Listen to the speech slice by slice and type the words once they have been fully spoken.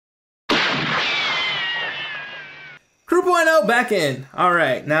Crew point 0 back in.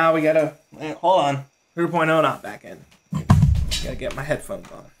 Alright, now we gotta... Hold on. Crew point 0 not back in. Gotta get my headphones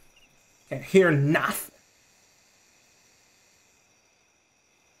on. Can't hear nothing.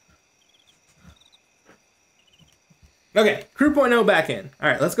 Okay, Crew point 0 back in.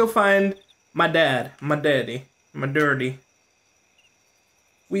 Alright, let's go find my dad. My daddy. My dirty.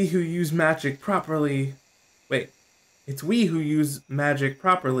 We who use magic properly... Wait. It's we who use magic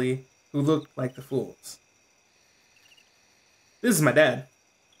properly who look like the fools. This is my dad.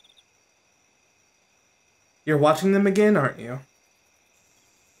 You're watching them again, aren't you?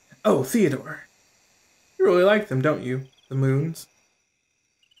 Oh, Theodore. You really like them, don't you? The moons?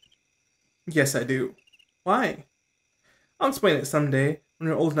 Yes, I do. Why? I'll explain it someday when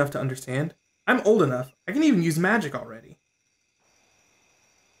you're old enough to understand. I'm old enough. I can even use magic already.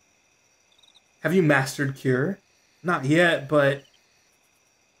 Have you mastered Cure? Not yet, but...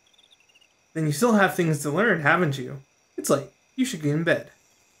 Then you still have things to learn, haven't you? It's late. You should get in bed.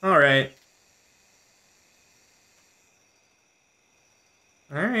 Alright.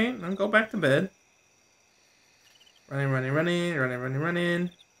 Alright, I'll go back to bed. Running.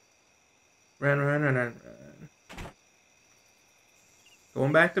 Run.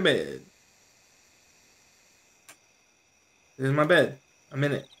 Going back to bed. This is my bed. I'm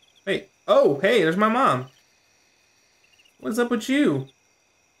in it. Wait. Oh, hey, there's my mom. What's up with you?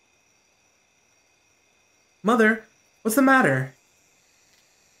 Mother, what's the matter?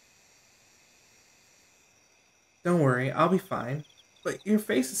 Don't worry, I'll be fine. But your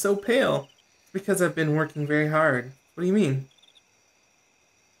face is so pale. It's because I've been working very hard. What do you mean?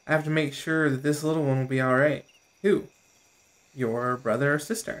 I have to make sure that this little one will be alright. Who? Your brother or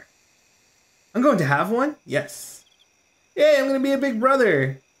sister? I'm going to have one? Yes. Yay, I'm going to be a big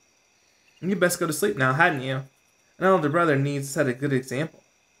brother. You best go to sleep now, hadn't you? An older brother needs to set a good example.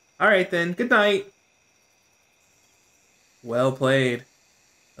 Alright then, good night. Well played.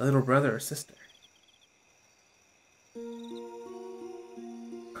 A little brother or sister.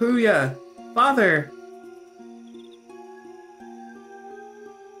 Kuya! Father!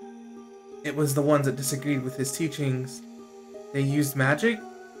 It was the ones that disagreed with his teachings. They used magic?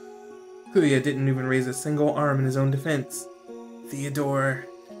 Kuya didn't even raise a single arm in his own defense. Theodore...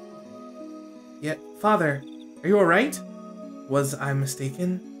 Yet, Father, are you alright? Was I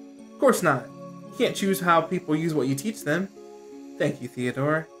mistaken? Of course not. You can't choose how people use what you teach them. Thank you,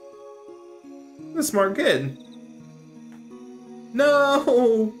 Theodore. You're a smart kid.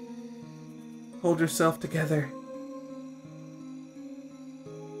 No! Hold yourself together.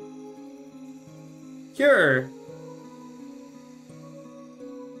 Cure!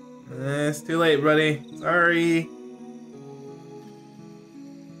 It's too late, buddy. Sorry.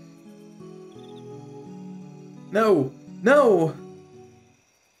 No! No!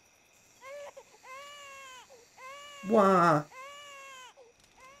 Wah!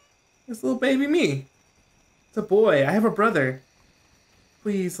 It's little baby me. It's a boy. I have a brother.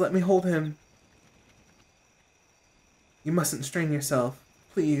 Please, let me hold him. You mustn't strain yourself.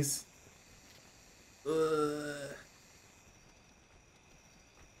 Please. Ugh.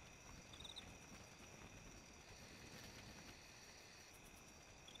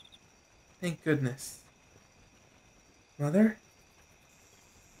 Thank goodness. Mother?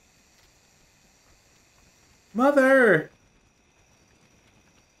 Mother!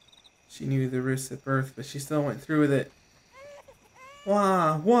 She knew the risks at birth, but she still went through with it.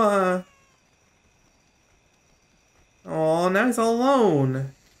 Wah, wah. Oh, now he's all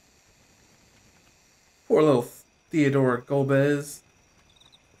alone. Poor little Theodore Golbez.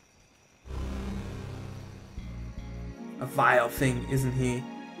 A vile thing, isn't he?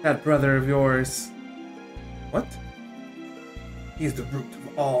 That brother of yours. What? He's the root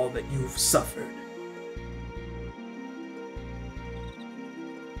of all that you've suffered.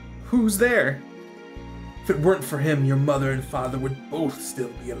 Who's there? If it weren't for him, your mother and father would both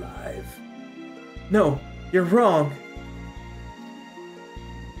still be alive. No, you're wrong.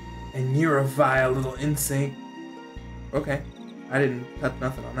 And you're a vile little instinct. Okay, I didn't touch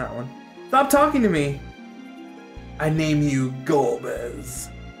nothing on that one. Stop talking to me! I name you Golbez.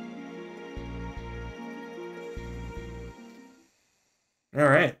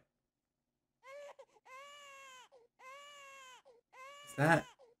 Alright. What's that?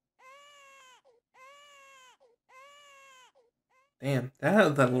 Damn, that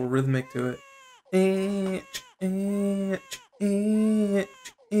had that little rhythmic to it.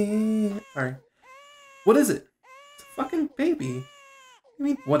 Sorry. What is it? It's a fucking baby. I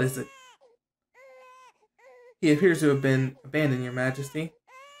mean, what is it? He appears to have been abandoned, Your Majesty.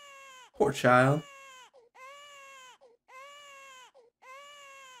 Poor child.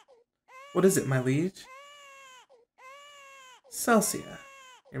 What is it, my liege? Celsia,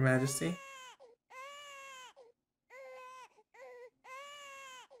 Your Majesty.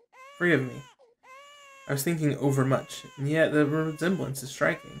 Forgive me. I was thinking overmuch, and yet the resemblance is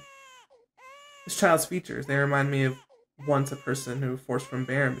striking. This child's features, they remind me of once a person who was forced from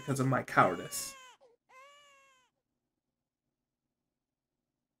Baron because of my cowardice.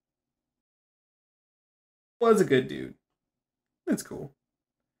 Was a good dude. It's cool.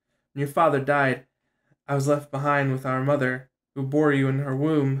 When your father died, I was left behind with our mother, who bore you in her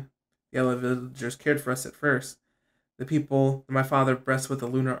womb. The other villagers cared for us at first, the people that my father blessed with the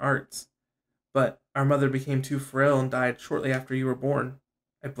lunar arts. But our mother became too frail and died shortly after you were born.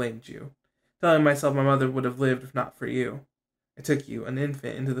 I blamed you, telling myself my mother would have lived if not for you. I took you, an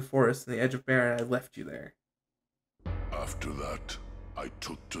infant, into the forest on the edge of Baron, and I left you there. After that, I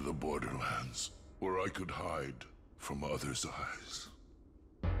took to the borderlands, where I could hide from others' eyes.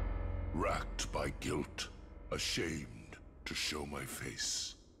 Racked by guilt, ashamed to show my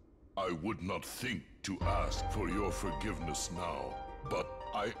face. I would not think to ask for your forgiveness now, but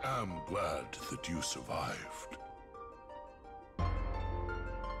I am glad that you survived.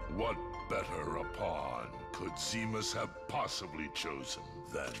 What better a pawn could Zemus have possibly chosen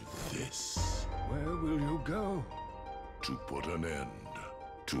than this? Where will you go? To put an end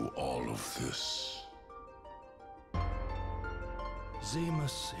to all of this.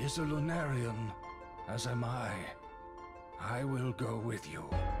 Zemus is a Lunarian, as am I. I will go with you.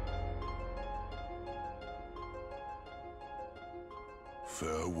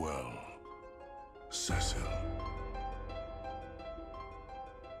 Farewell, Cecil.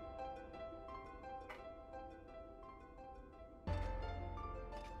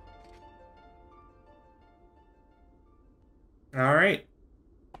 All right.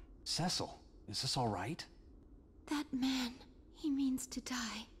 Cecil, is this all right? That man, he means to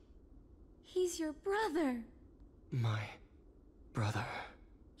die. He's your brother. My brother.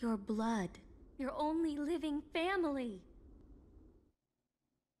 Your blood. Your only living family.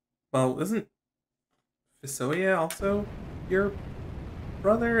 Well, isn't Fisoya also your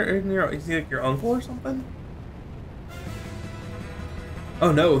brother? Is he like your uncle or something?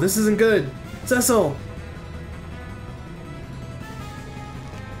 Oh no, this isn't good! Cecil!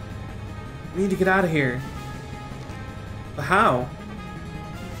 We need to get out of here. But how?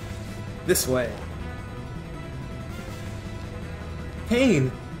 This way.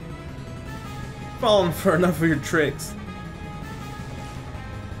 Kane! Fallen for enough of your tricks.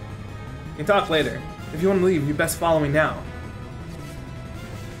 We can talk later. If you want to leave, you best follow me now.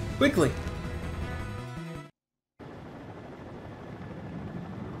 Quickly!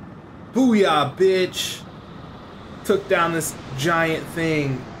 Booyah, bitch! Took down this giant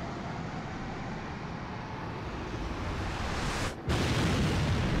thing.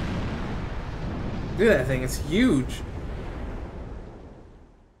 Look at that thing, it's huge.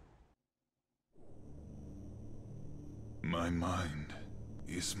 My mind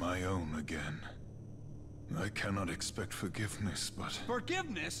is my own again. I cannot expect forgiveness, but...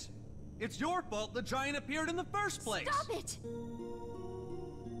 Forgiveness? It's your fault the giant appeared in the first place! Stop it!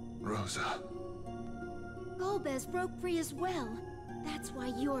 Rosa... Golbez broke free as well. That's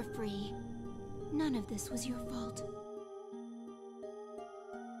why you're free. None of this was your fault.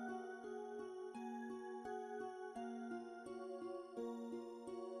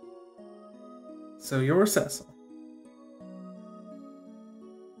 So you're Cecil.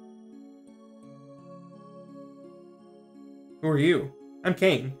 Who are you? I'm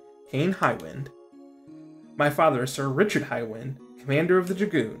Kane. Kane Highwind. My father is Sir Richard Highwind, commander of the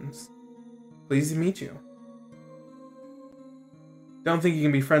Dragoons. Pleased to meet you. Don't think you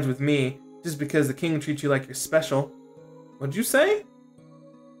can be friends with me just because the king treats you like you're special. What'd you say?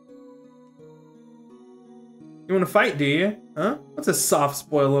 You want to fight, do you? Huh? What's a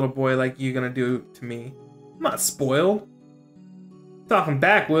soft-spoiled little boy like you gonna do to me? I'm not spoiled. Talking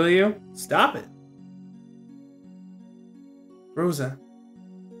back, will you? Stop it. Rosa.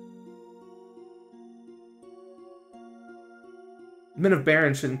 Men of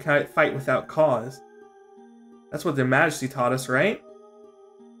Baron shouldn't fight without cause. That's what their majesty taught us, right?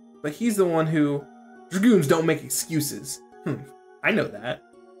 But he's the one who... Dragoons don't make excuses. I know that.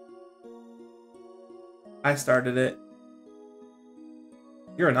 I started it.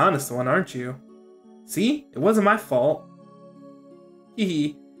 You're an honest one, aren't you? See? It wasn't my fault.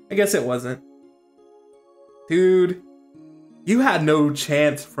 Hee. I guess it wasn't. Dude. You had no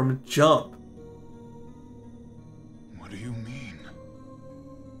chance from jump. What do you mean?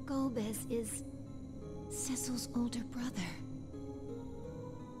 Golbez is Cecil's older brother.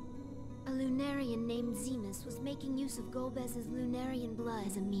 A Lunarian named Zemus was making use of Golbez's Lunarian blood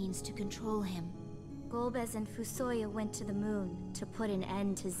as a means to control him. Golbez and Fusoya went to the moon to put an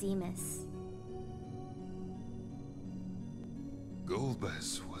end to Zemus.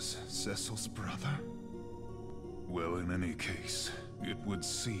 Golbez was Cecil's brother? Well, in any case, it would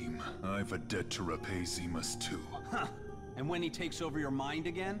seem I've a debt to repay Zemus too. Huh. And when he takes over your mind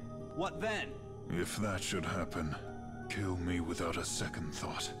again? What then? If that should happen, kill me without a second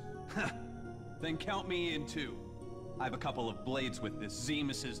thought. Then count me in too. I have a couple of blades with this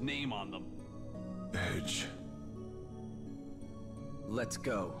Zemus's name on them. Edge. Let's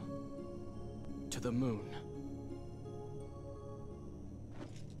go. To the moon.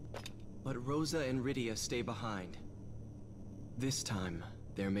 But Rosa and Rydia stay behind. This time,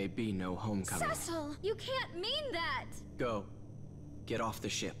 there may be no homecoming. Cecil! You can't mean that! Go. Get off the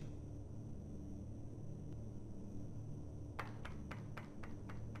ship.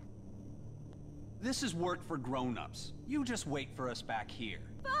 This is work for grown-ups. You just wait for us back here.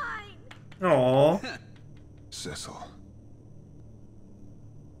 Fine! Aww. Cecil.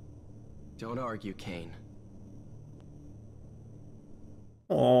 Don't argue, Kane.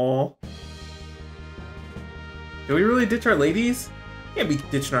 Aww. Do we really ditch our ladies? Can't be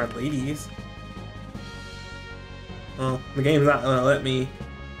ditching our ladies. Well, the game's not gonna let me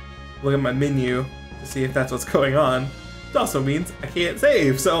look at my menu to see if that's what's going on. It also means I can't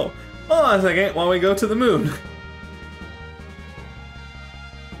save, so hold on a second while we go to the moon.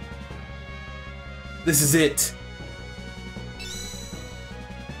 This is it.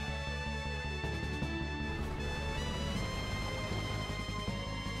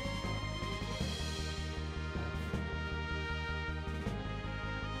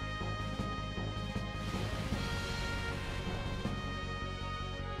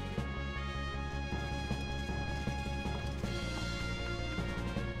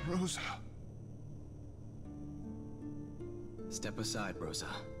 Rosa. Step aside, Rosa.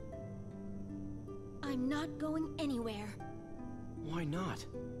 I'm not going anywhere. Why not?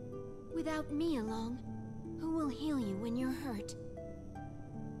 Without me along, who will heal you when you're hurt?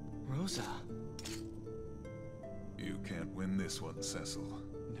 Rosa. You can't win this one, Cecil.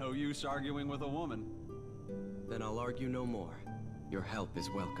 No use arguing with a woman. Then I'll argue no more. Your help is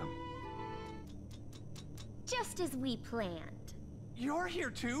welcome. Just as we planned. You're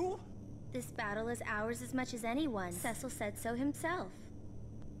here too? This battle is ours as much as anyone's. Cecil said so himself.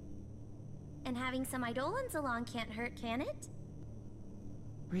 And having some Eidolons along can't hurt, can it?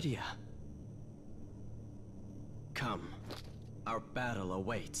 Rydia. Come. Our battle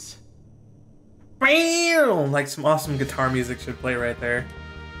awaits. Bam! Like some awesome guitar music should play right there.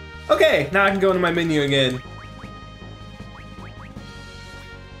 Okay, now I can go into my menu again.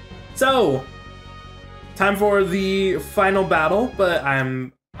 So, time for the final battle, but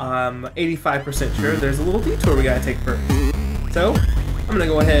I'm 85% sure there's a little detour we gotta take first. So, I'm gonna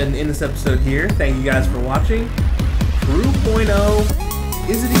go ahead and end this episode here. Thank you guys for watching. Crew.0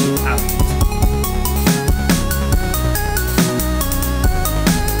 is it out.